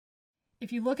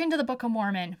if you look into the Book of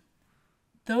Mormon,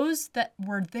 those that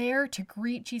were there to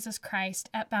greet Jesus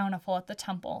Christ at Bountiful at the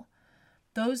temple,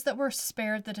 those that were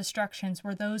spared the destructions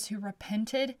were those who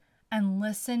repented and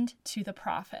listened to the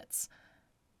prophets.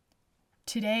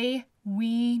 Today,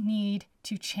 we need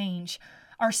to change.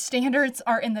 Our standards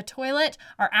are in the toilet.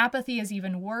 Our apathy is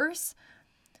even worse.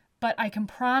 But I can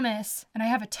promise, and I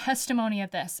have a testimony of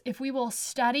this, if we will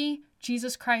study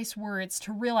Jesus Christ's words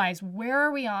to realize where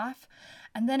are we off,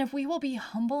 and then if we will be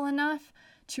humble enough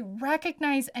to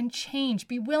recognize and change,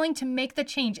 be willing to make the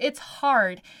change. It's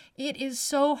hard. It is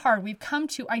so hard. We've come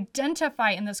to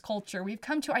identify in this culture. We've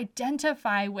come to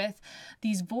identify with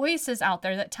these voices out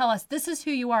there that tell us this is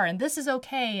who you are and this is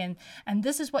okay and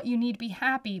this is what you need to be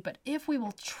happy. But if we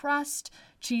will trust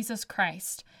Jesus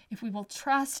Christ, if we will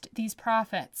trust these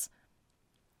prophets,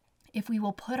 if we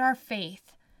will put our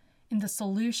faith in the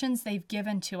solutions they've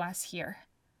given to us here,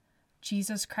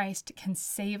 Jesus Christ can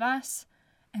save us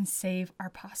and save our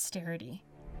posterity.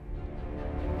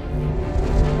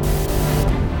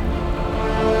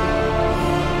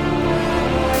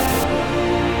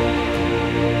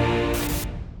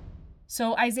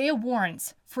 So Isaiah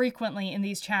warns frequently in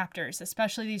these chapters,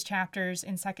 especially these chapters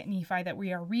in 2 Nephi that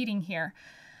we are reading here,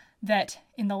 that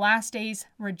in the last days,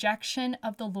 rejection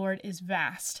of the Lord is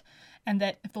vast, and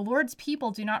that if the Lord's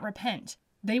people do not repent,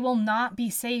 they will not be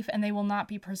safe and they will not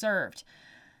be preserved.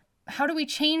 How do we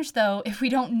change, though, if we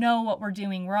don't know what we're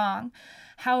doing wrong?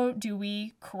 How do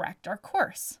we correct our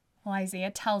course? Well,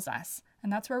 Isaiah tells us,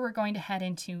 and that's where we're going to head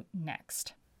into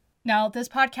next. Now, this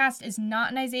podcast is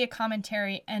not an Isaiah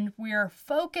commentary, and we're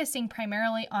focusing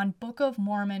primarily on Book of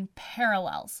Mormon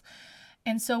parallels.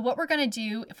 And so what we're going to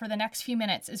do for the next few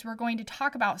minutes is we're going to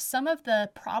talk about some of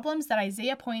the problems that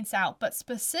Isaiah points out, but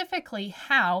specifically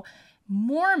how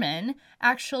Mormon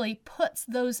actually puts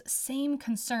those same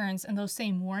concerns and those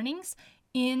same warnings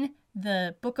in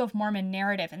the Book of Mormon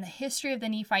narrative and the history of the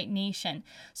Nephite nation,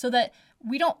 so that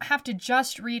we don't have to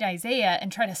just read Isaiah and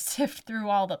try to sift through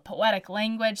all the poetic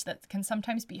language that can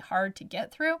sometimes be hard to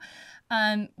get through.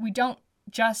 We don't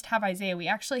just have Isaiah. We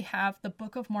actually have the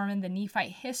Book of Mormon, the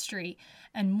Nephite history,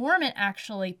 and Mormon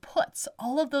actually puts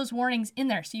all of those warnings in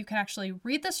there, so you can actually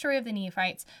read the story of the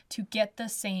Nephites to get the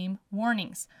same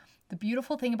warnings. The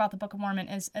beautiful thing about the Book of Mormon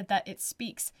is that it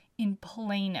speaks in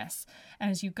plainness.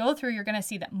 And as you go through, you're going to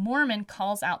see that Mormon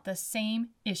calls out the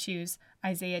same issues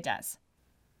Isaiah does.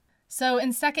 So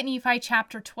in 2 Nephi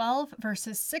chapter 12,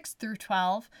 verses 6 through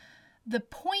 12, the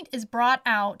point is brought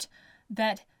out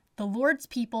that the Lord's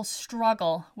people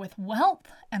struggle with wealth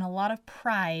and a lot of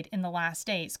pride in the last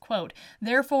days. Quote,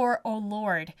 "Therefore, O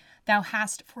Lord, thou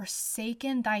hast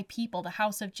forsaken thy people, the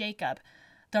house of Jacob.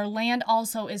 Their land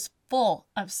also is full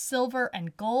of silver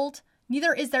and gold.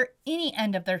 Neither is there any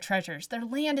end of their treasures. Their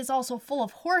land is also full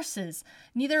of horses.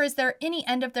 Neither is there any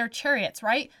end of their chariots,"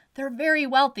 right? They're very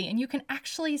wealthy. And you can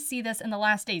actually see this in the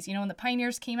last days. You know, when the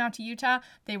pioneers came out to Utah,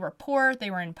 they were poor, they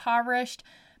were impoverished,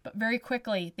 but very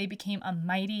quickly they became a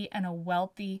mighty and a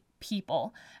wealthy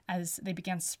people as they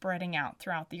began spreading out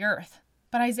throughout the earth.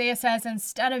 But Isaiah says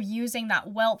instead of using that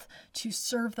wealth to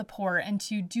serve the poor and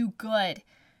to do good,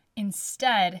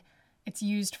 instead, it's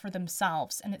used for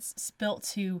themselves, and it's built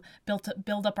to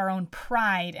build up our own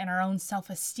pride and our own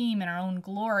self-esteem and our own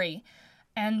glory.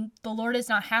 And the Lord is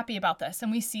not happy about this,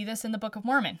 and we see this in the Book of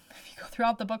Mormon. If you go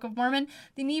throughout the Book of Mormon,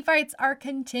 the Nephites are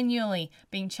continually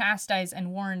being chastised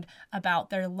and warned about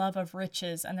their love of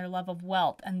riches and their love of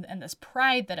wealth and this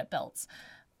pride that it builds.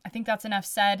 I think that's enough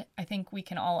said. I think we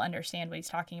can all understand what he's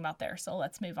talking about there. So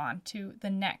let's move on to the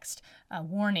next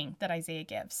warning that Isaiah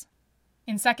gives.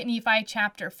 In 2 Nephi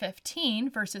chapter 15,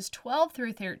 verses 12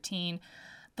 through 13,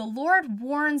 the Lord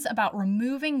warns about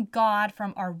removing God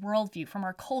from our worldview, from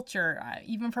our culture,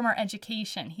 even from our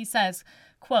education. He says,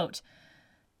 quote,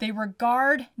 "They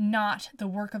regard not the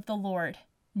work of the Lord,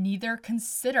 neither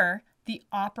consider the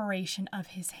operation of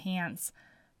his hands.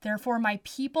 Therefore my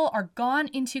people are gone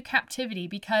into captivity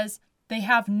because they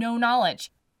have no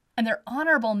knowledge, and their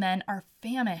honorable men are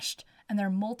famished, and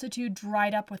their multitude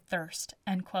dried up with thirst,"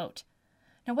 end quote.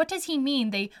 Now, what does he mean?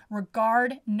 They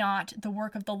regard not the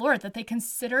work of the Lord, that they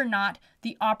consider not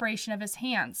the operation of his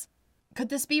hands. Could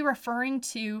this be referring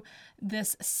to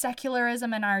this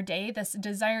secularism in our day, this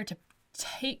desire to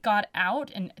take God out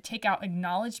and take out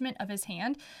acknowledgement of his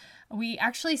hand? We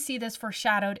actually see this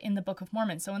foreshadowed in the Book of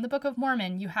Mormon. So in the Book of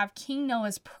Mormon, you have King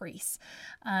Noah's priests,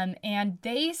 and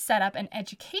they set up an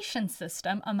education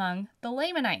system among the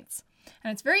Lamanites.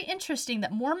 And it's very interesting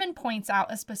that Mormon points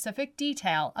out a specific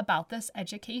detail about this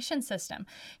education system.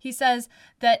 He says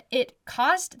that it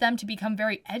caused them to become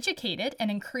very educated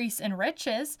and increase in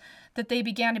riches, that they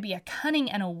began to be a cunning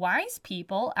and a wise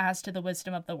people as to the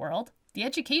wisdom of the world. The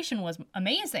education was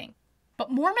amazing.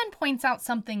 But Mormon points out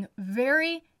something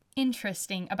very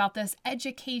interesting about this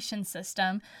education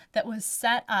system that was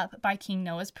set up by King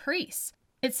Noah's priests.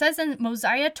 It says in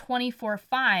Mosiah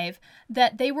 24:5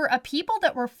 that they were a people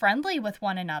that were friendly with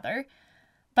one another,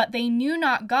 but they knew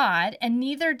not God, and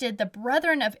neither did the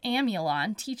brethren of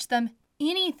Amulon teach them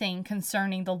anything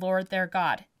concerning the Lord their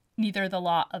God, neither the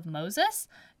law of Moses,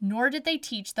 nor did they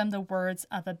teach them the words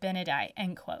of Abinadi,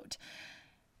 end quote.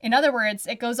 In other words,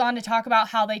 it goes on to talk about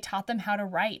how they taught them how to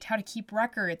write, how to keep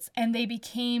records, and they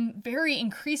became very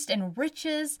increased in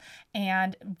riches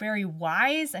and very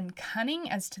wise and cunning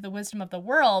as to the wisdom of the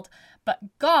world,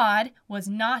 but God was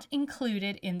not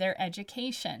included in their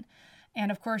education. And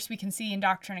of course, we can see in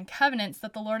Doctrine and Covenants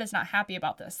that the Lord is not happy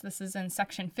about this. This is in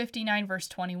section 59, verse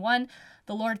 21.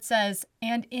 The Lord says,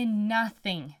 "And in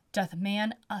nothing doth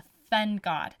man offend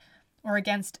God, or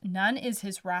against none is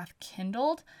his wrath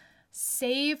kindled,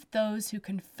 save those who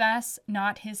confess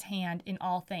not his hand in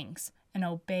all things and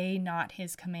obey not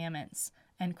his commandments,"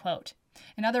 end quote.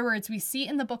 In other words, we see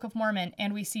in the Book of Mormon,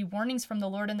 and we see warnings from the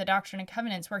Lord in the Doctrine and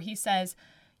Covenants where he says,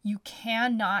 you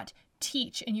cannot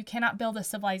teach and you cannot build a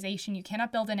civilization, you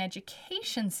cannot build an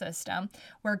education system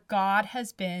where God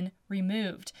has been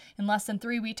removed. In Lesson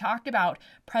 3, we talked about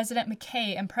President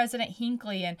McKay and President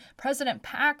Hinckley and President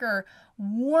Packer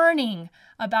warning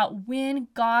about when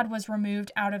God was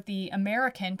removed out of the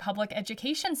American public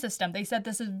education system. They said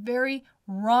this is very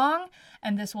wrong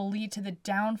and this will lead to the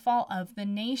downfall of the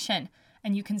nation.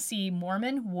 And you can see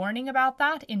Mormon warning about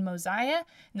that in Mosiah,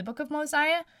 in the book of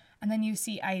Mosiah. And then you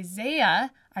see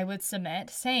Isaiah, I would submit,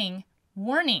 saying,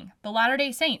 warning the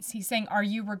Latter-day Saints. He's saying, are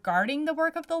you regarding the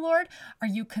work of the Lord? Are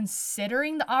you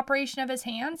considering the operation of his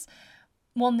hands?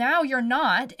 Well, now you're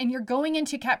not, and you're going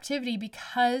into captivity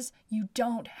because you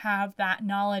don't have that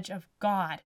knowledge of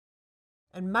God.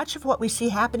 And much of what we see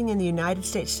happening in the United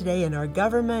States today, in our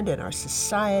government, in our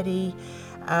society,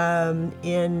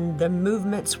 in the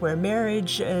movements where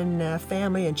marriage and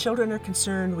family and children are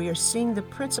concerned, we are seeing the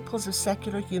principles of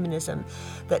secular humanism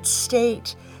that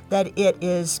state that it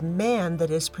is man that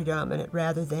is predominant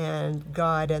rather than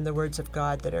God and the words of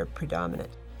God that are predominant.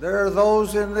 There are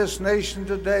those in this nation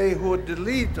today who would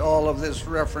delete all of this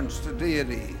reference to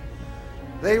deity.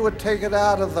 They would take it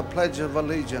out of the Pledge of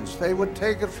Allegiance. They would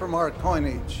take it from our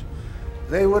coinage.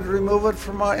 They would remove it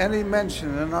from any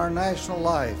mention in our national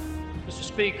life. Mr.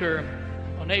 Speaker,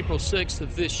 on April 6th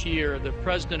of this year, the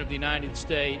President of the United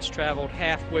States traveled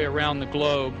halfway around the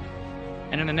globe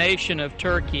and in the nation of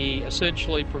Turkey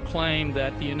essentially proclaimed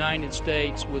that the United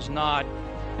States was not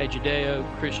a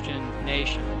Judeo-Christian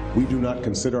nation. We do not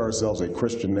consider ourselves a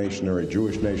Christian nation or a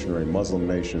Jewish nation or a Muslim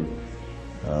nation.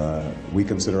 We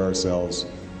consider ourselves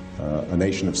a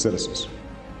nation of citizens.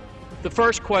 The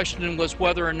first question was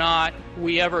whether or not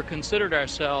we ever considered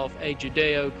ourselves a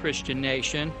Judeo-Christian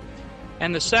nation.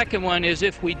 And the second one is,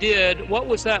 if we did, what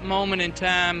was that moment in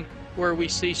time where we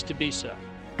ceased to be so?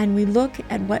 And we look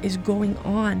at what is going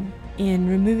on in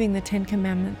removing the Ten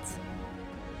Commandments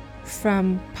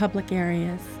from public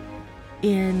areas,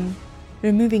 in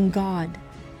removing God,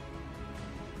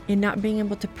 in not being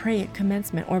able to pray at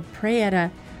commencement or pray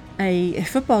at a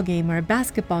football game or a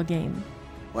basketball game.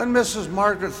 When Mrs.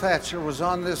 Margaret Thatcher was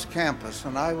on this campus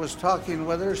and I was talking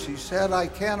with her, she said, "I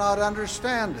cannot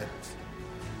understand it.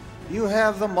 You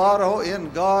have the motto,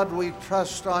 'In God we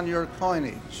trust,' on your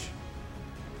coinage,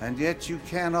 and yet you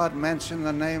cannot mention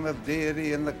the name of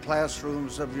deity in the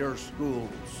classrooms of your schools."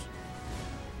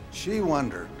 She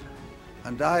wondered,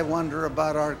 and I wonder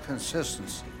about our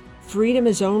consistency. Freedom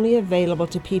is only available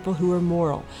to people who are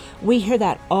moral. We hear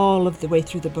that all of the way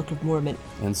through the Book of Mormon.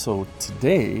 And so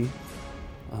today,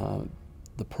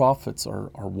 the prophets are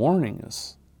warning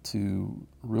us to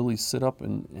really sit up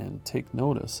and take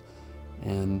notice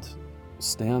and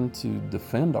stand to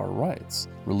defend our rights.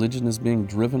 Religion is being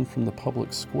driven from the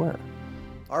public square.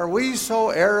 Are we so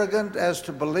arrogant as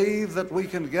to believe that we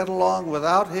can get along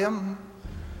without him?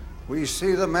 We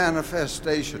see the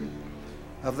manifestation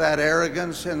of that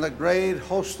arrogance in the great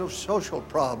host of social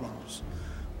problems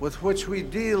with which we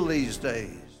deal these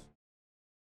days.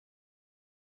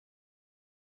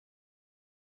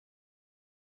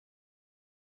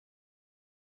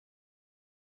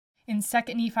 In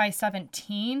 2 Nephi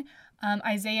 17,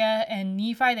 Isaiah and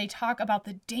Nephi, they talk about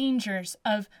the dangers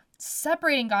of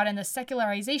separating God and the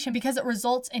secularization because it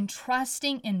results in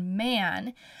trusting in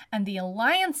man and the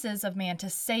alliances of man to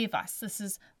save us. This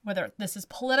is, whether this is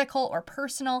political or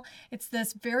personal, it's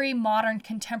this very modern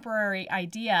contemporary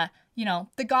idea,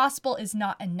 the gospel is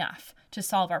not enough to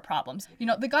solve our problems.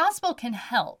 The gospel can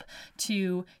help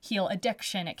to heal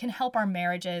addiction. It can help our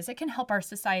marriages. It can help our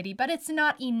society, but it's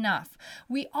not enough.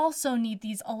 We also need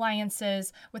these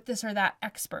alliances with this or that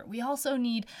expert. We also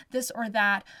need this or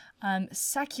that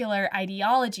secular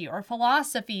ideology or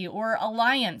philosophy or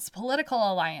alliance, political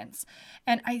alliance.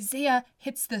 And Isaiah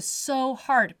hits this so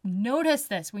hard. Notice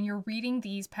this when you're reading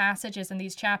these passages and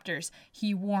these chapters.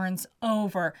 He warns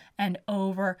over and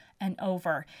over and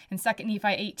over. In 2 Nephi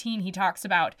 18, he talks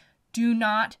about, do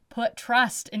not put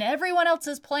trust in everyone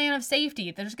else's plan of safety.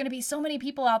 There's going to be so many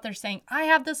people out there saying, I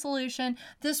have the solution.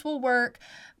 This will work.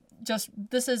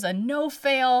 This is a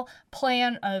no-fail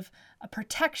plan of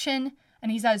protection.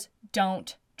 And he says,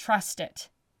 don't trust it.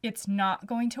 It's not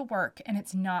going to work, and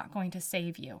it's not going to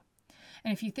save you.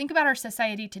 And if you think about our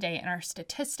society today and our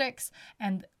statistics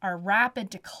and our rapid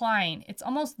decline, it's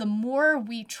almost the more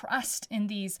we trust in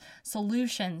these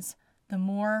solutions, the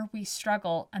more we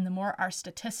struggle and the more our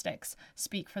statistics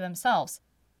speak for themselves.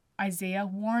 Isaiah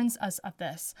warns us of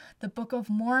this. The Book of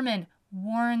Mormon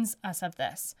warns us of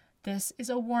this. This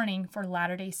is a warning for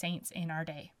Latter-day Saints in our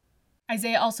day.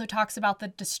 Isaiah also talks about the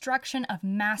destruction of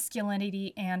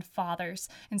masculinity and fathers.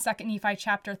 In 2 Nephi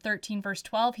chapter 13, verse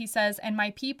 12, he says, and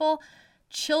my people,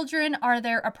 children are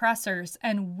their oppressors,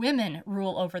 and women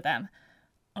rule over them.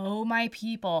 O my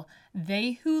people,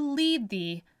 they who lead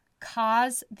thee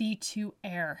cause thee to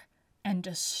err and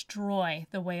destroy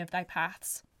the way of thy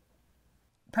paths.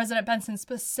 President Benson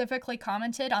specifically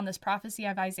commented on this prophecy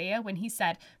of Isaiah when he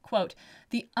said, quote,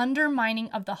 the undermining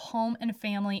of the home and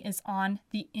family is on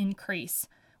the increase,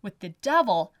 with the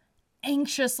devil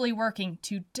anxiously working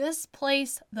to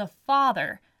displace the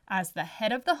father as the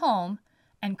head of the home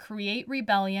and create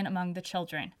rebellion among the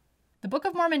children. The Book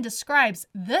of Mormon describes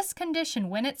this condition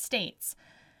when it states,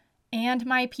 and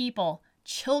my people,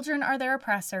 children are their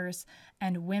oppressors,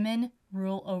 and women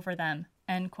rule over them,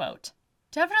 end quote.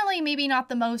 Definitely maybe not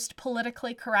the most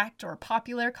politically correct or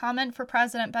popular comment for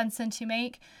President Benson to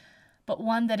make, but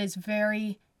one that is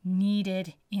very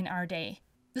needed in our day.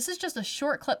 This is just a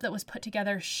short clip that was put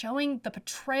together showing the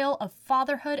portrayal of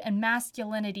fatherhood and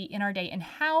masculinity in our day and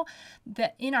how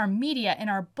that in our media, in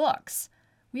our books,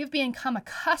 we have become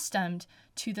accustomed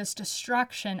to this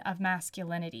destruction of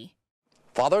masculinity.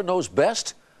 Father knows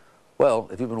best? Well,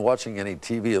 if you've been watching any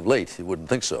TV of late, you wouldn't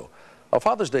think so. Our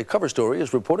Father's Day cover story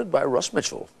is reported by Russ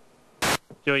Mitchell.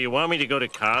 So you want me to go to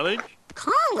college?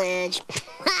 College?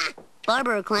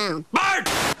 Barber or clown? Bart!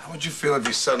 How would you feel if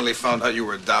you suddenly found out you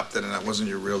were adopted and that wasn't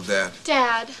your real dad?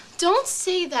 Dad, don't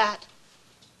say that.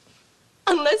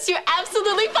 Unless you're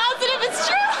absolutely positive it's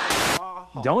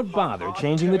true. Don't bother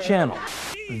changing the channel.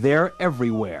 They're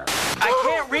everywhere. I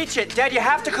can't reach it. Dad, you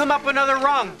have to come up another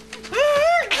rung.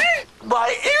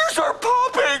 My ears are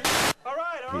popping!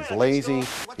 He's lazy,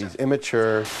 he's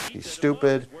immature, he's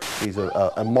stupid, he's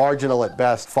a marginal at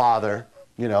best father.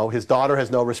 You know, his daughter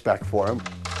has no respect for him.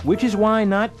 Which is why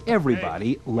not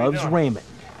everybody loves Raymond.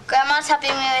 Grandma's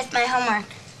helping me with my homework.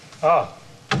 Oh.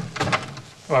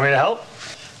 Want me to help?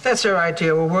 That's all right,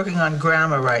 dear. We're working on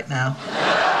grammar right now.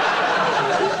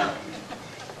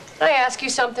 Can I ask you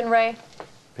something, Ray?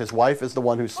 His wife is the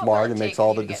one who's smart and makes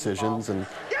all the decisions and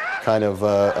kind of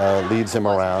leads him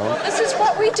around. This is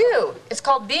what we do. It's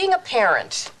called being a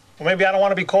parent. Well, maybe I don't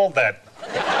want to be called that.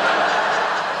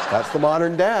 That's the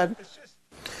modern dad.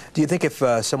 Do you think if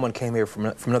someone came here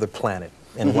from another planet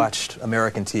and watched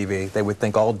American TV, they would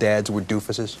think all dads were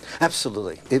doofuses?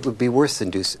 Absolutely. It would be worse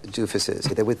than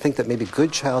doofuses. They would think that maybe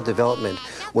good child development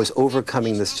was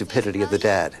overcoming the stupidity of the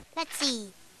dad. Let's see.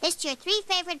 List your 3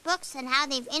 favorite books and how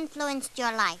they've influenced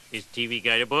your life. Is TV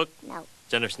Guide a book? No.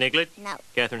 Son of Sniglet? No.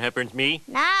 Katharine Hepburn's Me?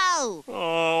 No.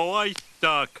 Oh, I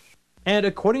suck. And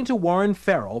according to Warren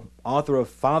Farrell, author of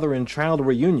Father and Child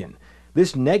Reunion,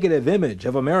 this negative image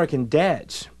of American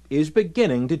dads is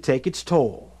beginning to take its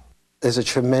toll. There's a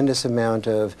tremendous amount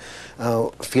of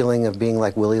feeling of being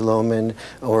like Willie Loman,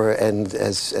 and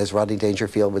as Rodney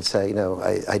Dangerfield would say, you know,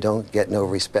 I don't get no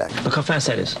respect. Look how fast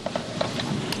that is.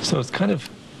 So it's kind of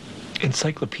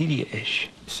encyclopedia-ish.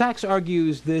 Sachs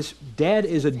argues this dad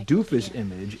is a doofus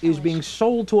image is being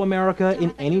sold to America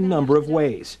in any number of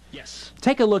ways. Yes.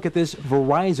 Take a look at this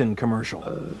Verizon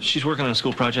commercial. She's working on a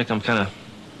school project. I'm kind of...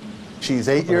 She's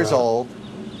 8 years old.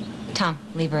 Tom,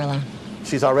 leave her alone.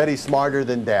 She's already smarter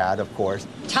than dad, of course.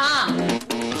 Tom!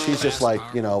 She's just like,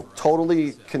 you know,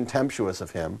 totally contemptuous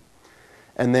of him.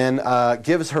 and then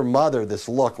gives her mother this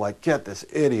look like, get this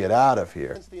idiot out of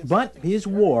here. But his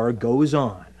war goes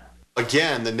on.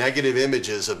 Again, the negative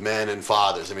images of men and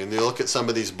fathers. I mean, you look at some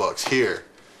of these books here.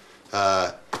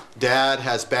 Dad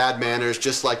has bad manners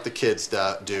just like the kids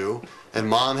do, and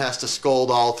Mom has to scold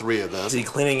all three of them. Is he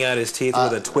cleaning out his teeth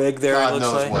with a twig there, God it looks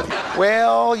knows like? what.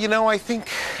 Well, you know, I think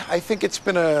it's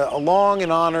been a long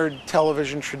and honored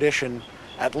television tradition,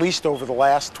 at least over the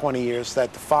last 20 years,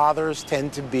 that the fathers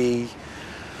tend to be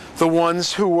the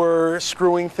ones who were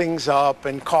screwing things up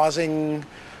and causing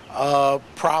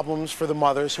problems for the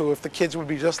mothers, who, if the kids would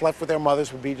be just left with their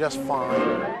mothers, would be just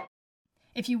fine.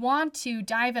 If you want to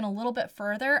dive in a little bit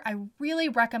further, I really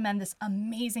recommend this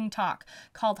amazing talk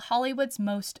called Hollywood's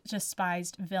Most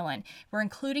Despised Villain. We're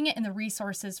including it in the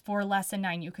resources for Lesson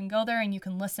 9. You can go there and you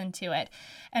can listen to it.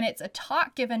 And it's a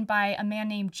talk given by a man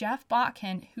named Jeff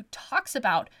Botkin, who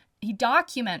he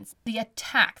documents the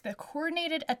attack, the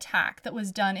coordinated attack that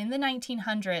was done in the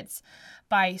 1900s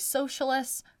by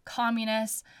socialists,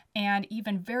 communists, and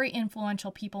even very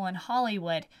influential people in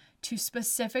Hollywood to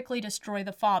specifically destroy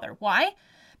the father. Why?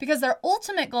 Because their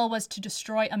ultimate goal was to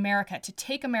destroy America, to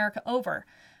take America over.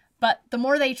 But the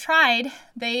more they tried,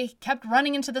 they kept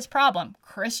running into this problem.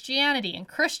 Christianity and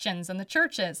Christians and the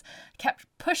churches kept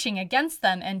pushing against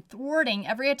them and thwarting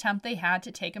every attempt they had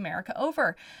to take America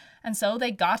over. And so they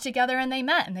got together and they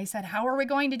met and they said, how are we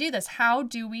going to do this? How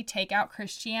do we take out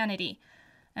Christianity?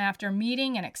 And after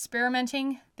meeting and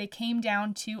experimenting, they came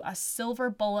down to a silver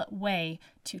bullet way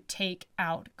to take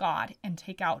out God and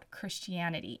take out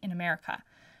Christianity in America.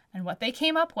 And what they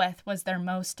came up with was their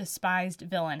most despised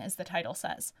villain, as the title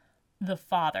says, the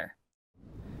Father.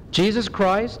 Jesus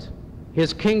Christ,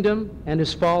 his kingdom, and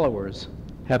his followers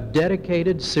have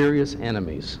dedicated, serious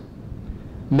enemies.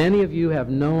 Many of you have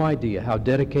no idea how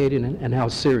dedicated and how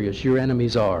serious your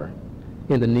enemies are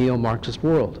in the neo-Marxist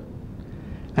world.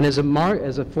 And as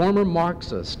a former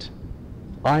Marxist,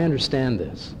 I understand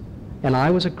this. And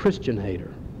I was a Christian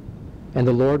hater, and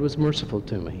the Lord was merciful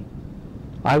to me.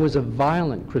 I was a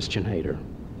violent Christian hater.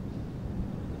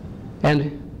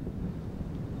 And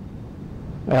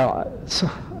so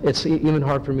it's even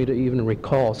hard for me to even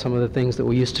recall some of the things that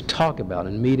we used to talk about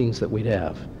in meetings that we'd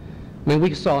have. I mean,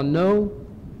 we saw no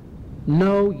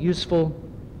useful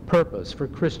purpose for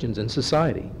Christians in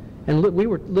society. And we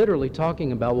were literally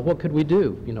talking about, well, what could we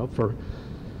do, for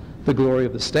the glory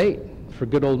of the state, for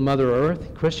good old Mother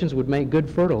Earth? Christians would make good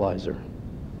fertilizer.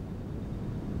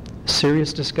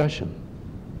 Serious discussion.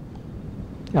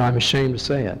 And I'm ashamed to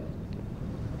say it.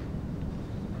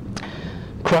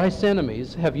 Christ's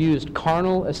enemies have used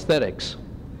carnal aesthetics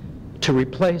to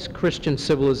replace Christian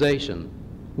civilization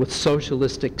with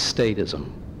socialistic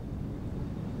statism.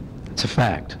 It's a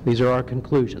fact. These are our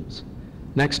conclusions.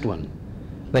 Next one.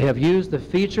 They have used the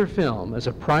feature film as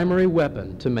a primary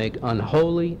weapon to make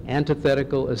unholy,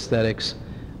 antithetical aesthetics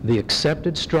the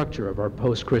accepted structure of our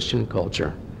post-Christian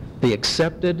culture. The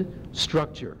accepted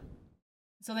structure.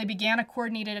 So they began a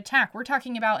coordinated attack. We're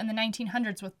talking about in the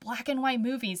 1900s with black and white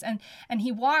movies. And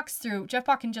he walks through, Jeff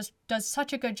Botkin just does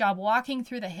such a good job walking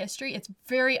through the history. It's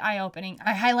very eye-opening.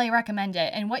 I highly recommend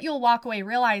it. And what you'll walk away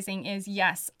realizing is,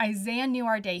 yes, Isaiah knew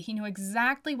our day. He knew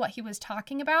exactly what he was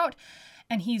talking about.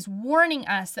 And he's warning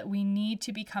us that we need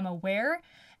to become aware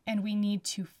and we need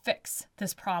to fix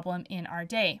this problem in our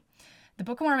day. The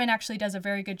Book of Mormon actually does a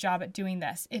very good job at doing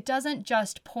this. It doesn't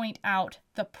just point out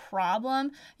the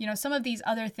problem. Some of these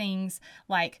other things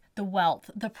like the wealth,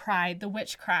 the pride, the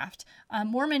witchcraft.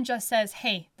 Mormon just says,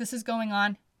 hey, this is going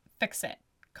on, fix it.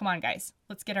 Come on, guys,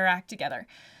 let's get our act together.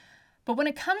 But when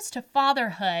it comes to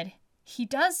fatherhood, he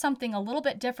does something a little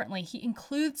bit differently. He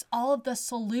includes all of the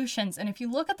solutions. And if you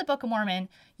look at the Book of Mormon,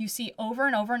 you see over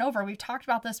and over and over, we've talked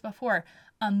about this before,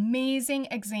 amazing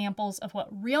examples of what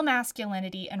real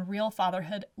masculinity and real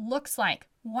fatherhood looks like.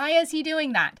 Why is he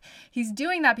doing that? He's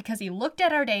doing that because he looked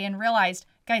at our day and realized,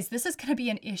 guys, this is going to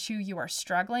be an issue you are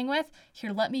struggling with.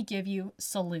 Here, let me give you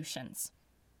solutions.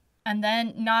 And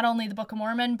then not only the Book of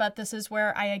Mormon, but this is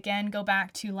where I again go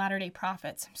back to Latter-day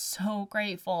Prophets. I'm so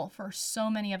grateful for so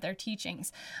many of their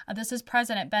teachings. This is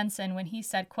President Benson when he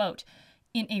said, quote,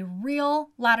 "In a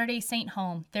real Latter-day Saint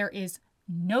home, there is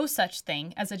no such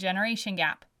thing as a generation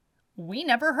gap. We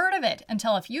never heard of it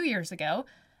until a few years ago.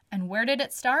 And where did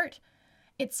it start?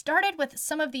 It started with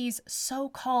some of these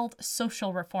so-called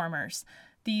social reformers,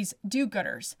 these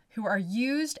do-gooders who are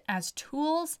used as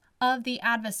tools of the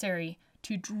adversary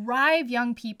to drive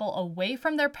young people away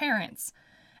from their parents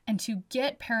and to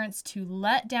get parents to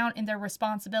let down in their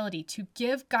responsibility to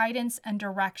give guidance and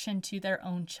direction to their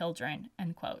own children,"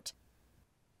 end quote.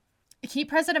 Keep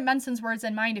President Benson's words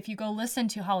in mind if you go listen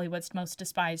to Hollywood's Most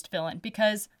Despised Villain,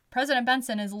 because President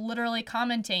Benson is literally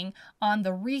commenting on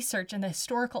the research and the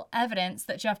historical evidence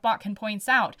that Jeff Botkin points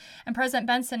out. And President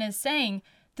Benson is saying,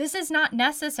 this is not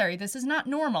necessary. This is not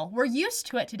normal. We're used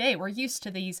to it today. We're used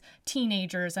to these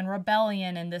teenagers and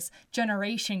rebellion and this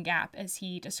generation gap, as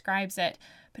he describes it.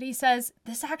 But he says,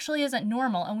 this actually isn't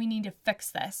normal, and we need to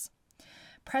fix this.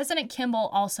 President Kimball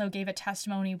also gave a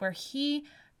testimony where he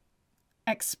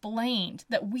explained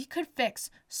that we could fix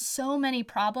so many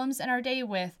problems in our day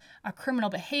with criminal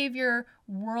behavior,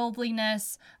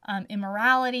 worldliness,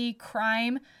 immorality,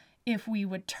 crime, if we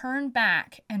would turn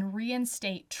back and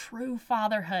reinstate true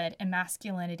fatherhood and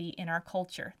masculinity in our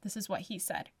culture. This is what he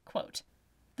said, quote,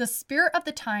 "The spirit of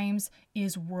the times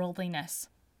is worldliness.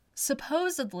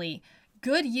 Supposedly,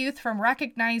 good youth from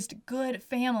recognized good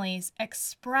families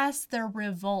express their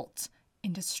revolt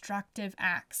in destructive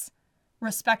acts.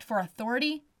 Respect for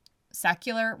authority,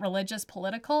 secular, religious,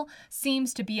 political,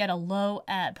 seems to be at a low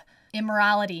ebb.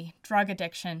 Immorality, drug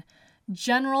addiction,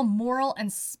 general moral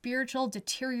and spiritual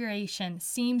deterioration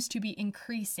seems to be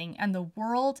increasing, and the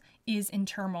world is in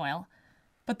turmoil.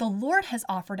 But the Lord has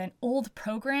offered an old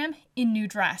program in new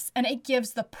dress, and it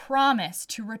gives the promise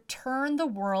to return the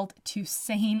world to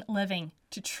sane living,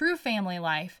 to true family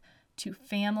life, to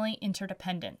family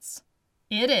interdependence.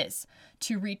 It is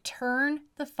to return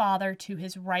the father to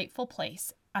his rightful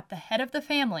place at the head of the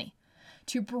family,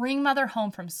 to bring mother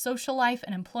home from social life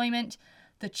and employment,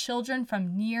 the children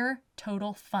from near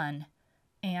total fun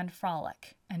and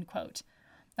frolic," end quote.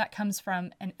 That comes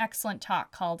from an excellent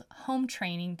talk called Home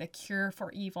Training, The Cure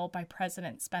for Evil by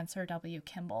President Spencer W.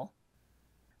 Kimball.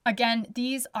 Again,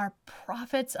 these are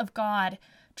prophets of God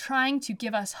trying to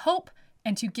give us hope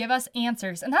and to give us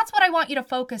answers. And that's what I want you to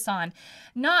focus on.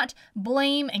 Not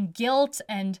blame and guilt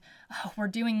and you're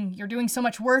doing so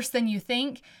much worse than you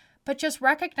think, but just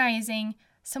recognizing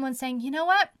someone saying, you know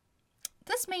what?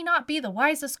 This may not be the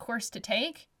wisest course to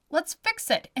take. Let's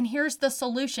fix it. And here's the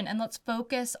solution. And let's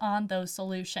focus on those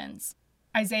solutions.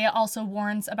 Isaiah also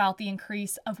warns about the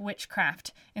increase of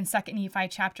witchcraft in 2 Nephi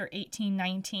chapter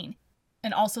 18-19.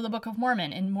 And also the Book of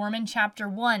Mormon. In Mormon chapter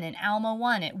 1, in Alma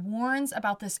 1, it warns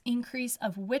about this increase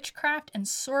of witchcraft and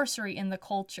sorcery in the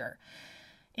culture.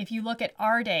 If you look at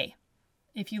our day,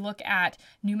 if you look at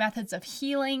new methods of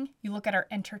healing, you look at our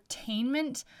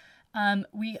entertainment,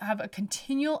 we have a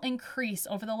continual increase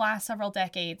over the last several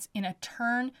decades in a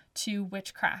turn to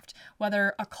witchcraft,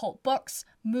 whether occult books,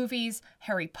 movies,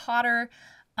 Harry Potter,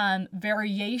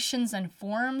 variations and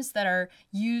forms that are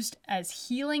used as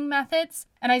healing methods.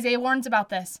 And Isaiah warns about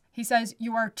this. He says,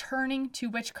 you are turning to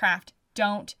witchcraft.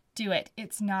 Don't do it.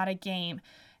 It's not a game.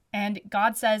 And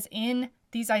God says in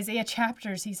these Isaiah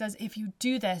chapters, he says, if you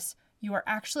do this, you are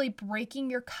actually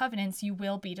breaking your covenants. You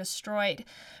will be destroyed.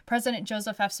 President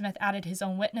Joseph F. Smith added his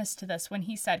own witness to this when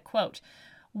he said, quote,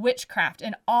 "Witchcraft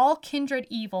and all kindred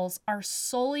evils are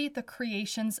solely the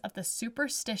creations of the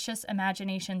superstitious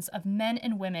imaginations of men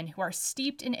and women who are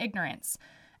steeped in ignorance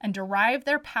and derive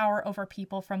their power over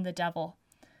people from the devil.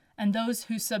 And those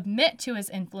who submit to his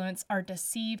influence are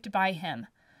deceived by him.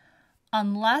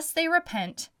 Unless they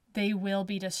repent, they will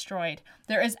be destroyed."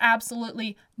 There is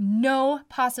absolutely no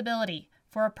possibility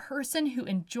for a person who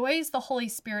enjoys the Holy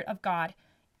Spirit of God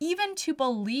even to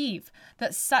believe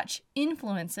that such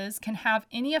influences can have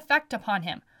any effect upon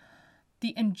him.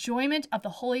 The enjoyment of the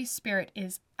Holy Spirit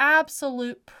is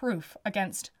absolute proof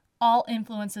against all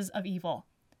influences of evil.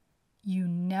 You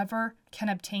never can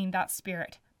obtain that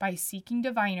spirit by seeking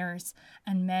diviners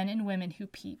and men and women who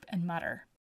peep and mutter.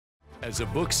 As a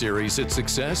book series, its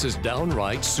success is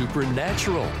downright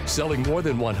supernatural, selling more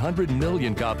than 100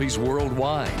 million copies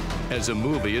worldwide. As a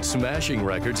movie, it's smashing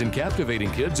records and captivating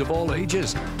kids of all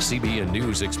ages. CBN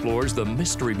News explores the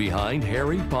mystery behind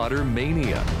Harry Potter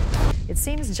mania. It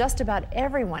seems just about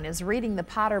everyone is reading the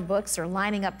Potter books or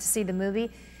lining up to see the movie,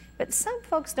 but some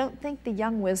folks don't think the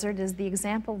young wizard is the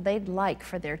example they'd like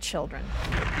for their children.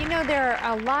 You know, there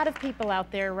are a lot of people out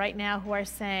there right now who are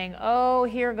saying, oh,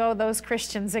 here go those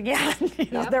Christians again.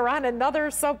 They're on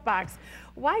another soapbox.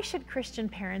 Why should Christian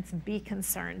parents be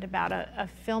concerned about a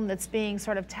film that's being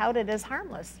sort of touted as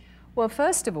harmless? Well,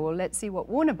 first of all, let's see what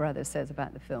Warner Brothers says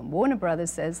about the film. Warner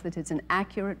Brothers says that it's an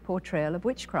accurate portrayal of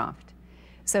witchcraft.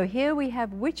 So here we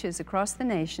have witches across the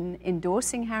nation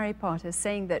endorsing Harry Potter,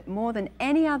 saying that more than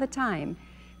any other time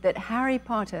that Harry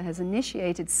Potter has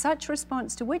initiated such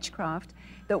response to witchcraft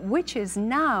that witches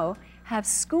now have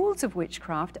schools of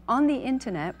witchcraft on the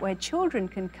internet where children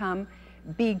can come,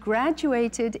 be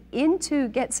graduated into,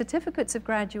 get certificates of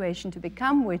graduation to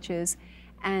become witches.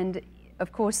 And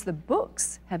of course the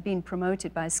books have been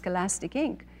promoted by Scholastic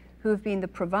Inc., who have been the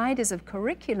providers of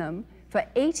curriculum for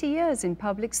 80 years in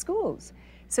public schools.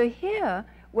 So here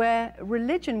where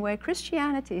religion, where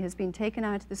Christianity has been taken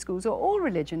out of the schools, or all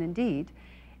religion indeed.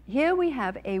 Here we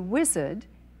have a wizard,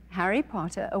 Harry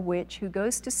Potter, a witch, who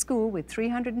goes to school with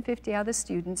 350 other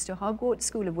students to Hogwarts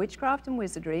School of Witchcraft and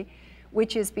Wizardry,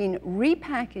 which has been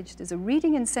repackaged as a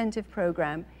reading incentive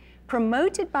program,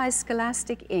 promoted by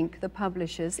Scholastic Inc., the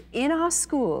publishers, in our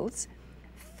schools.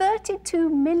 32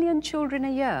 million children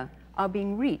a year are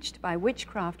being reached by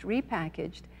witchcraft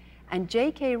repackaged, and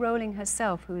J.K. Rowling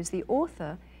herself, who is the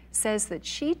author, says that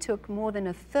she took more than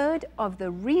a third of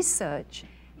the research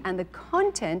and the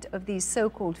content of these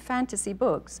so-called fantasy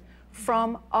books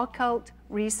from occult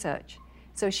research.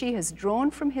 So she has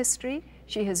drawn from history,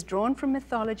 she has drawn from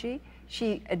mythology,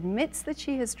 she admits that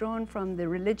she has drawn from the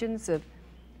religions of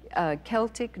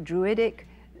Celtic, Druidic,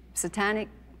 Satanic,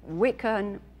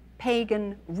 Wiccan,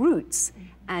 pagan roots,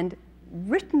 and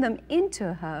written them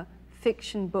into her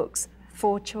fiction books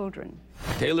for children.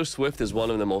 Taylor Swift is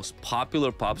one of the most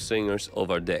popular pop singers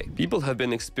of our day. People have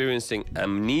been experiencing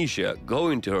amnesia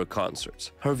going to her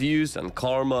concerts. Her views on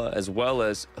karma, as well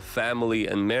as family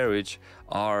and marriage,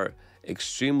 are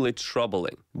extremely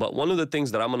troubling. But one of the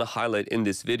things that I'm going to highlight in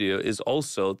this video is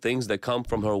also things that come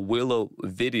from her Willow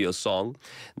video song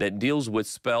that deals with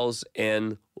spells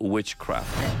and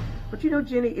witchcraft. But you know,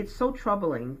 Jenny, it's so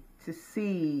troubling to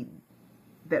see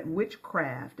that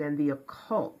witchcraft and the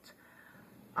occult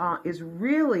is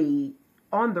really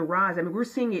on the rise. I mean, we're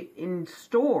seeing it in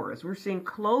stores. We're seeing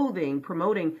clothing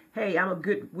promoting, hey, I'm a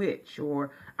good witch,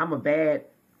 or I'm a bad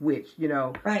witch, you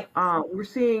know. Right. We're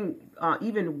seeing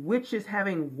even witches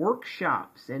having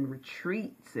workshops and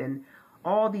retreats and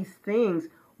all these things.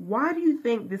 Why do you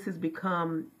think this has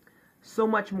become so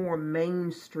much more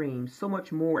mainstream, so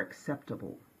much more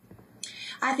acceptable?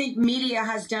 I think media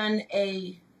has done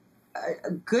a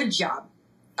good job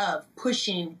of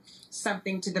pushing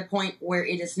something to the point where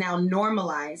it is now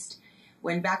normalized,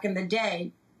 when back in the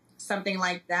day, something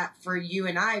like that for you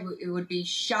and I, it would be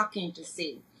shocking to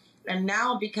see. And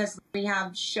now, because we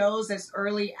have shows as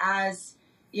early as,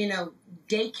 you know,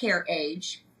 daycare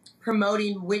age,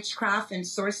 promoting witchcraft and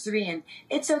sorcery, and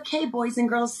it's okay, boys and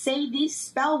girls, say these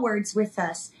spell words with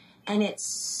us. And it's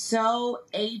so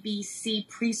ABC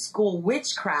preschool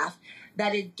witchcraft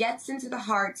that it gets into the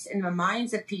hearts and the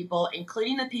minds of people,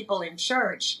 including the people in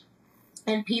church,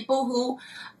 and people who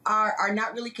are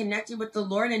not really connected with the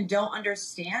Lord and don't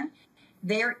understand.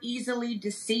 They're easily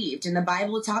deceived. And the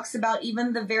Bible talks about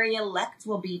even the very elect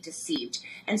will be deceived.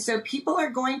 And so people are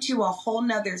going to a whole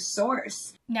nother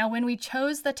source. Now, when we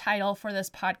chose the title for this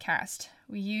podcast,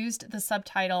 we used the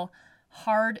subtitle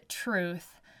Hard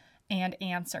Truth and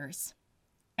Answers.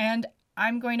 And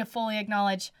I'm going to fully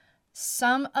acknowledge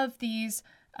some of these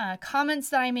comments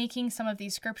that I'm making, some of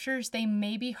these scriptures, they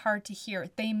may be hard to hear.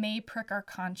 They may prick our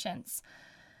conscience.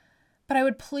 But I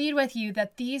would plead with you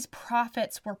that these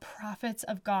prophets were prophets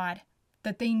of God,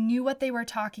 that they knew what they were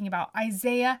talking about.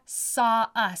 Isaiah saw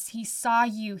us. He saw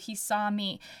you. He saw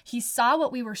me. He saw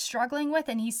what we were struggling with,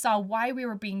 and he saw why we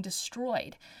were being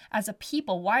destroyed as a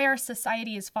people, why our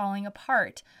society is falling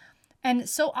apart. And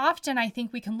so often I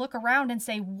think we can look around and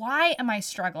say, why am I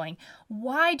struggling?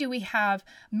 Why do we have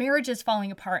marriages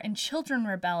falling apart and children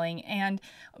rebelling and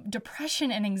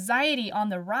depression and anxiety on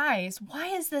the rise? Why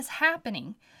is this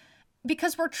happening?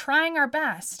 Because we're trying our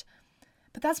best.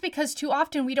 But that's because too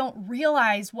often we don't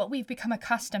realize what we've become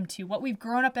accustomed to, what we've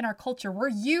grown up in our culture. We're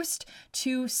used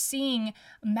to seeing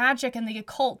magic and the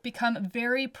occult become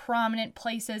very prominent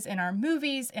places in our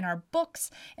movies, in our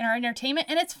books, in our entertainment,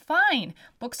 and it's fine.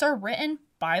 Books are written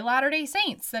by Latter-day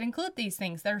Saints that include these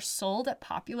things. They're sold at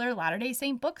popular Latter-day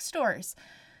Saint bookstores.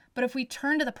 But if we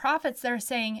turn to the prophets, they're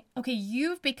saying, okay,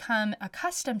 you've become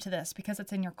accustomed to this because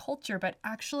it's in your culture, but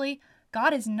actually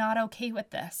God is not okay with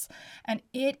this, and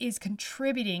it is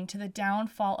contributing to the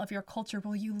downfall of your culture.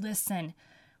 Will you listen?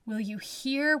 Will you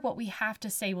hear what we have to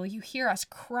say? Will you hear us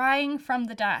crying from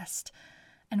the dust?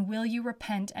 And will you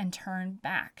repent and turn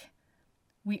back?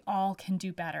 We all can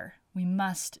do better. We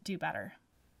must do better.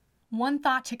 One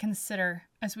thought to consider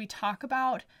as we talk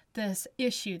about this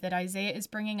issue that Isaiah is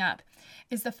bringing up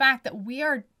is the fact that we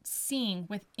are seeing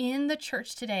within the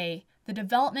church today the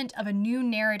development of a new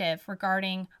narrative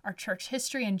regarding our church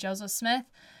history and Joseph Smith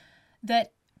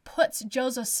that puts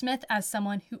Joseph Smith as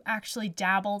someone who actually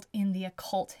dabbled in the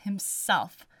occult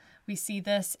himself. We see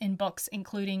this in books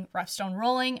including Rough Stone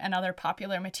Rolling and other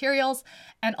popular materials,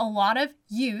 and a lot of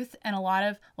youth and a lot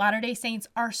of Latter-day Saints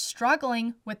are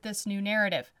struggling with this new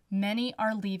narrative. Many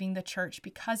are leaving the church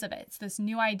because of it. It's this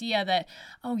new idea that,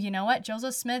 oh, you know what,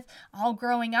 Joseph Smith, all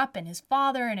growing up, and his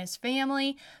father and his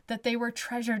family, that they were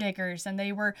treasure diggers and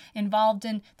they were involved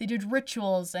in, they did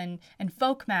rituals and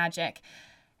folk magic.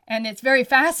 And it's very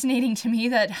fascinating to me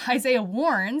that Isaiah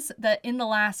warns that in the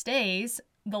last days,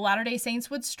 the Latter-day Saints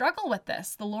would struggle with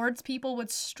this. The Lord's people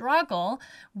would struggle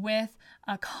with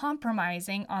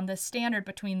compromising on the standard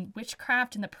between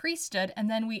witchcraft and the priesthood, and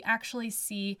then we actually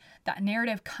see that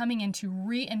narrative coming in to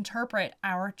reinterpret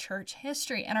our church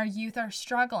history, and our youth are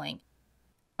struggling.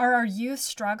 Are our youth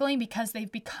struggling because they've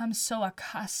become so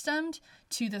accustomed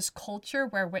to this culture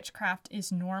where witchcraft is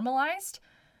normalized?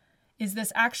 Is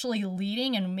this actually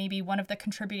leading, and maybe one of the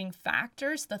contributing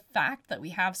factors, the fact that we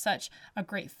have such a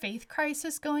great faith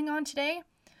crisis going on today?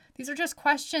 These are just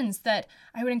questions that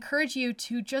I would encourage you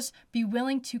to just be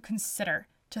willing to consider,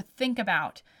 to think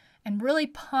about, and really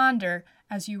ponder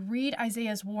as you read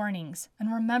Isaiah's warnings.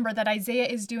 And remember that Isaiah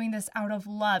is doing this out of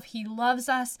love. He loves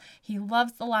us, he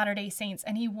loves the Latter-day Saints,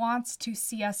 and he wants to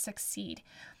see us succeed.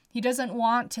 He doesn't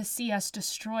want to see us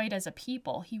destroyed as a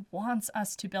people. He wants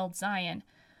us to build Zion.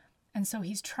 And so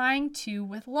he's trying to,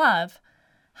 with love,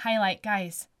 highlight,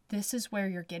 guys, this is where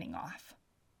you're getting off.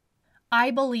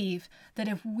 I believe that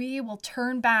if we will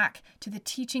turn back to the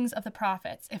teachings of the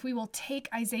prophets, if we will take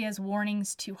Isaiah's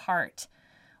warnings to heart,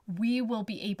 we will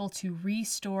be able to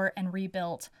restore and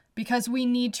rebuild, because we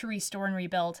need to restore and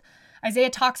rebuild. Isaiah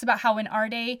talks about how in our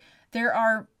day there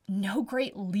are no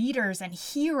great leaders and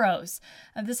heroes.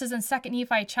 This is in 2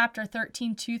 Nephi chapter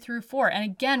 13, 2-4. And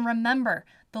again, remember,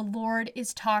 the Lord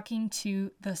is talking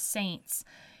to the saints.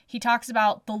 He talks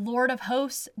about the Lord of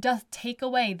hosts doth take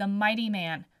away the mighty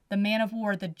man, the man of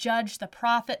war, the judge, the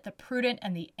prophet, the prudent,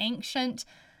 and the ancient,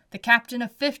 the captain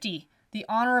of 50, the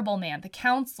honorable man, the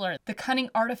counselor, the cunning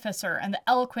artificer, and the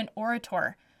eloquent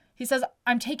orator. He says,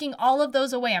 I'm taking all of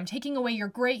those away. I'm taking away your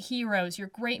great heroes, your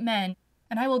great men,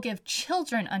 and I will give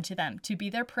children unto them to be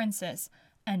their princes,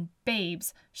 and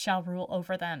babes shall rule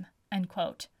over them. End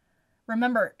quote.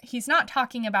 Remember, he's not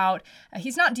talking about,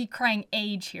 he's not decrying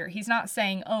age here. He's not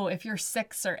saying, oh, if you're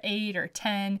 6 or 8 or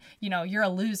 10, you're a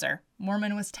loser.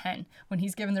 Mormon was 10 when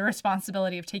he's given the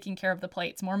responsibility of taking care of the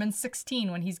plates. Mormon's 16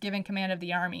 when he's given command of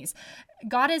the armies.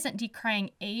 God isn't decrying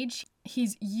age.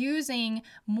 He's using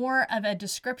more of a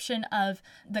description of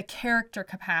the character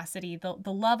capacity, the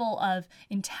level of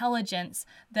intelligence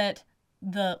that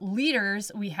the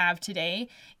leaders we have today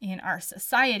in our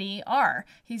society are.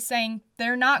 He's saying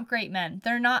they're not great men.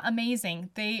 They're not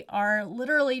amazing. They are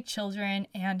literally children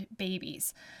and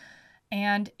babies.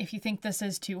 And if you think this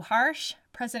is too harsh,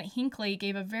 President Hinckley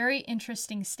gave a very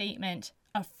interesting statement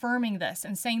affirming this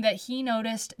and saying that he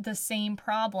noticed the same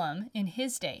problem in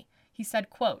his day. He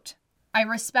said, quote, I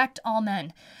respect all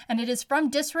men, and it is from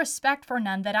disrespect for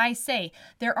none that I say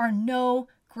there are no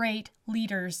great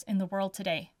leaders in the world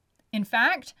today. In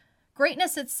fact,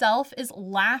 greatness itself is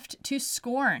laughed to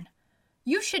scorn.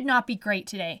 You should not be great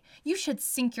today. You should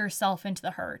sink yourself into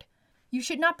the herd. You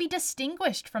should not be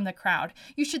distinguished from the crowd.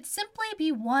 You should simply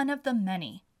be one of the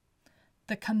many.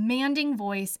 The commanding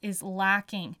voice is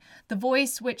lacking. The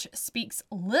voice which speaks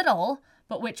little,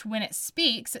 but which when it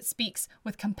speaks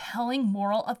with compelling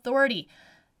moral authority.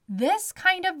 This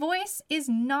kind of voice is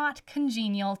not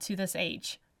congenial to this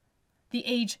age. The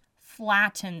age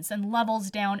flattens and levels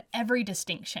down every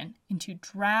distinction into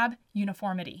drab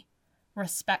uniformity.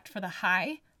 Respect for the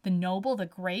high, the noble, the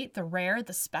great, the rare,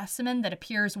 the specimen that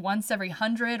appears once every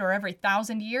 100 or every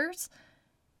 1,000 years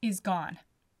is gone.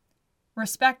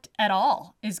 Respect at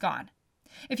all is gone.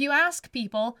 If you ask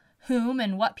people whom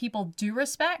and what people do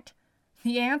respect,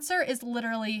 the answer is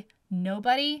literally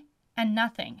nobody and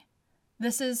nothing.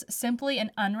 This is simply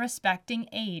an unrespecting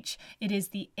age. It is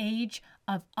the age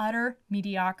of utter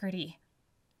mediocrity.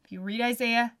 If you read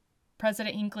Isaiah,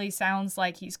 President Hinckley sounds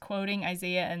like he's quoting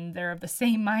Isaiah and they're of the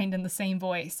same mind and the same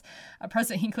voice.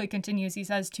 President Hinckley continues, he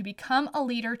says, to become a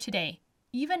leader today,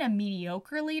 even a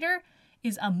mediocre leader,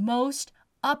 is a most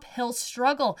uphill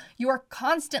struggle. You are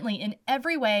constantly in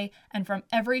every way and from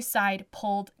every side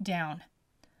pulled down.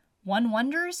 One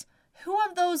wonders, who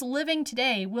of those living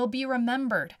today will be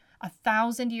remembered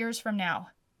 1,000 years from now?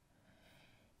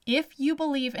 If you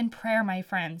believe in prayer, my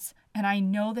friends, and I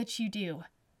know that you do,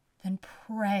 then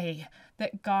pray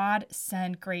that God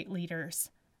send great leaders,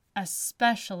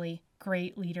 especially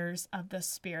great leaders of the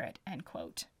Spirit, end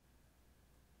quote.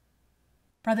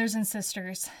 Brothers and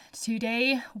sisters,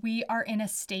 today we are in a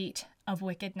state of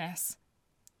wickedness.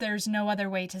 There's no other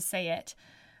way to say it.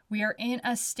 We are in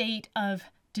a state of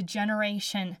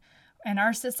degeneration, and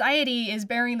our society is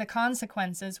bearing the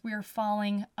consequences. We are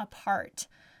falling apart.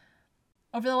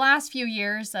 Over the last few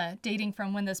years, dating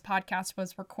from when this podcast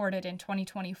was recorded in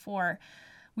 2024,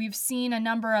 we've seen a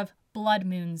number of blood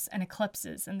moons and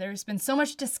eclipses, and there's been so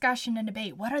much discussion and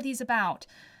debate. What are these about?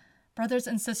 Brothers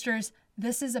and sisters,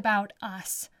 this is about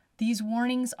us. These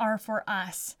warnings are for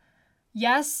us.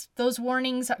 Yes, those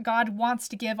warnings God wants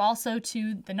to give also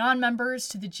to the non-members,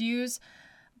 to the Jews,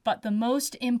 but the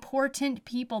most important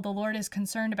people the Lord is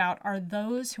concerned about are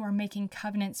those who are making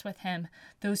covenants with him,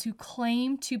 those who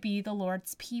claim to be the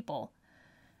Lord's people.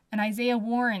 And Isaiah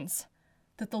warns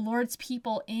that the Lord's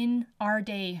people in our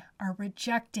day are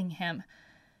rejecting him.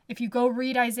 If you go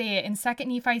read Isaiah in 2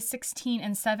 Nephi 16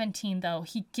 and 17, though,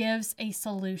 he gives a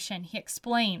solution. He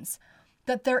explains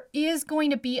that there is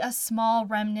going to be a small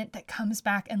remnant that comes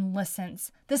back and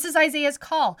listens. This is Isaiah's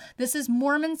call. This is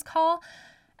Mormon's call.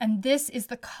 And this is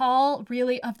the call,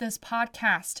 really, of this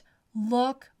podcast.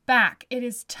 Look back. It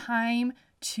is time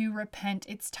to repent.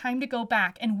 It's time to go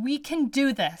back. And we can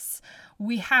do this.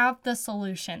 We have the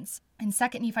solutions. In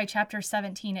 2 Nephi chapter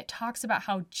 17, it talks about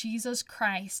how Jesus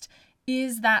Christ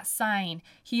is that sign.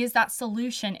 He is that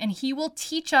solution. And he will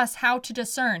teach us how to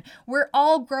discern. We're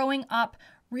all growing up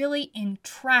really in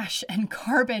trash and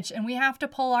garbage, and we have to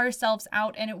pull ourselves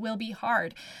out, and it will be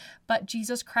hard. But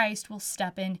Jesus Christ will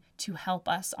step in to help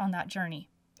us on that journey.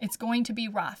 It's going to be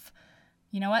rough.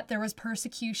 You know what? There was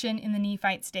persecution in the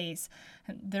Nephites' days.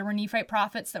 There were Nephite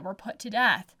prophets that were put to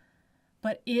death.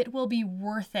 But it will be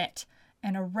worth it,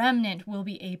 and a remnant will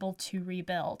be able to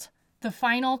rebuild. The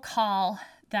final call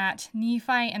that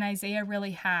Nephi and Isaiah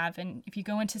really have, and if you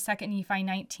go into 2 Nephi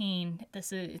 19,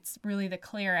 it's really the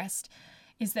clearest,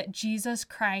 is that Jesus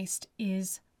Christ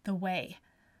is the way.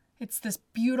 It's this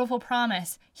beautiful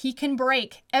promise. He can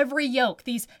break every yoke,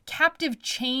 these captive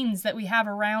chains that we have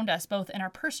around us, both in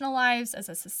our personal lives, as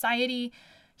a society.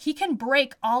 He can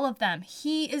break all of them.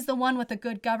 He is the one with the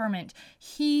good government.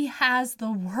 He has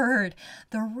the word,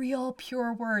 the real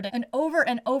pure word. And over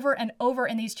and over and over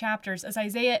in these chapters, as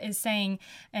Isaiah is saying,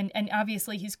 and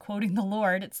obviously he's quoting the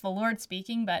Lord, it's the Lord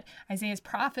speaking, but Isaiah's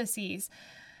prophecies,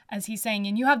 as he's saying,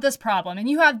 and you have this problem, and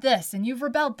you have this, and you've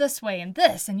rebelled this way, and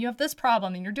this, and you have this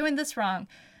problem, and you're doing this wrong.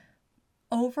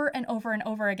 Over and over and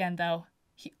over again, though,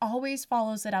 he always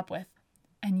follows it up with,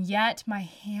 and yet my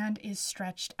hand is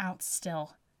stretched out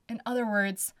still. In other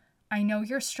words, I know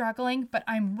you're struggling, but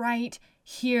I'm right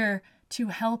here to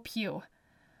help you.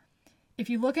 If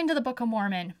you look into the Book of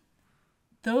Mormon,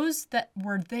 those that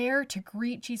were there to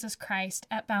greet Jesus Christ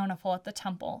at Bountiful at the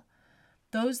temple,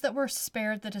 those that were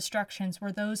spared the destructions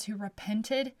were those who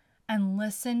repented and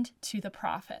listened to the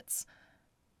prophets.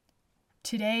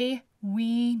 Today,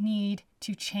 we need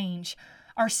to change.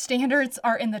 Our standards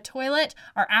are in the toilet.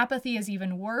 Our apathy is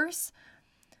even worse.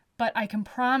 But I can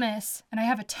promise, and I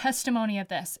have a testimony of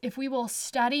this, if we will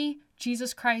study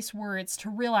Jesus Christ's words to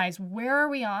realize where are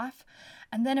we off,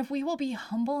 and then if we will be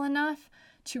humble enough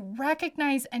to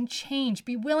recognize and change,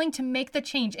 be willing to make the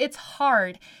change. It's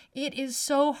hard. It is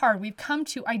so hard. We've come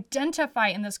to identify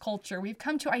in this culture. We've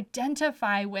come to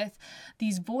identify with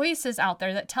these voices out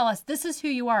there that tell us this is who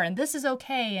you are and this is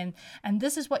okay and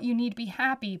this is what you need to be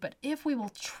happy. But if we will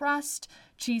trust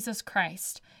Jesus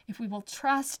Christ, if we will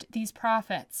trust these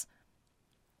prophets,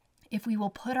 if we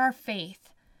will put our faith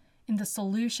in the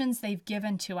solutions they've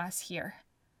given to us here,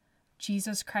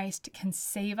 Jesus Christ can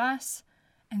save us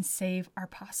and save our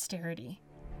posterity.